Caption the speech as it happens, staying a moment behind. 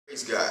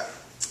Praise God.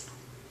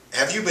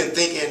 Have you been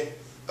thinking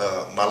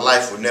my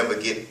life will never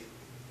get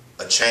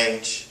a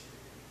change?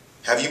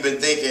 Have you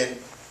been thinking,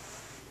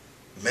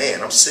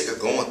 man, I'm sick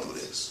of going through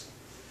this?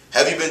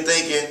 Have you been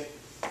thinking,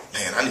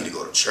 man, I need to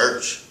go to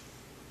church?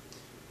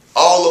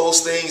 All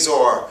those things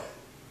are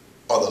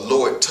the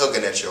Lord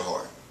tugging at your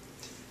heart.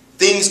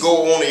 Things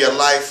go on in your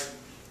life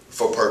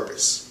for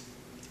purpose.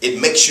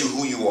 It makes you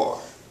who you are.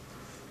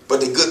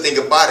 But the good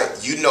thing about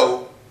it, you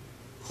know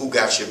who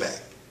got your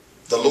back.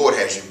 The Lord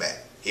has your back.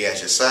 He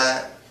has your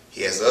side.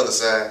 He has the other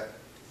side.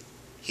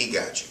 He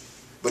got you.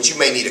 But you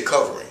may need a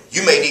covering.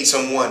 You may need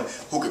someone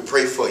who can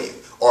pray for you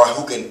or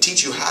who can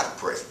teach you how to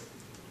pray.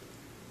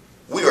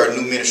 We are a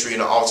new ministry in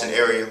the Alton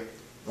area.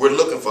 We're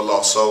looking for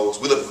lost souls.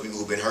 We're looking for people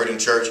who've been hurt in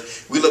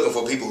church. We're looking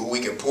for people who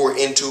we can pour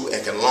into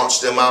and can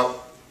launch them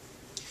out.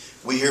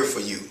 We're here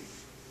for you.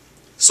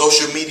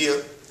 Social media,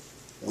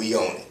 we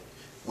own it.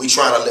 We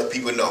trying to let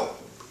people know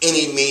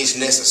any means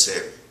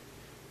necessary.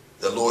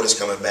 The Lord is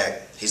coming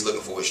back. He's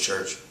looking for his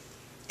church.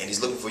 And he's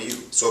looking for you.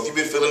 So if you've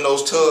been feeling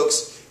those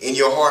tugs in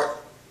your heart,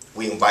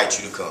 we invite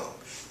you to come.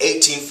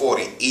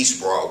 1840 East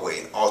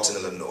Broadway in Alton,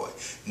 Illinois.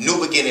 New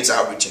Beginnings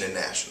Outreach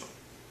International.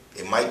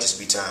 It might just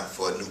be time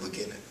for a new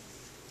beginning.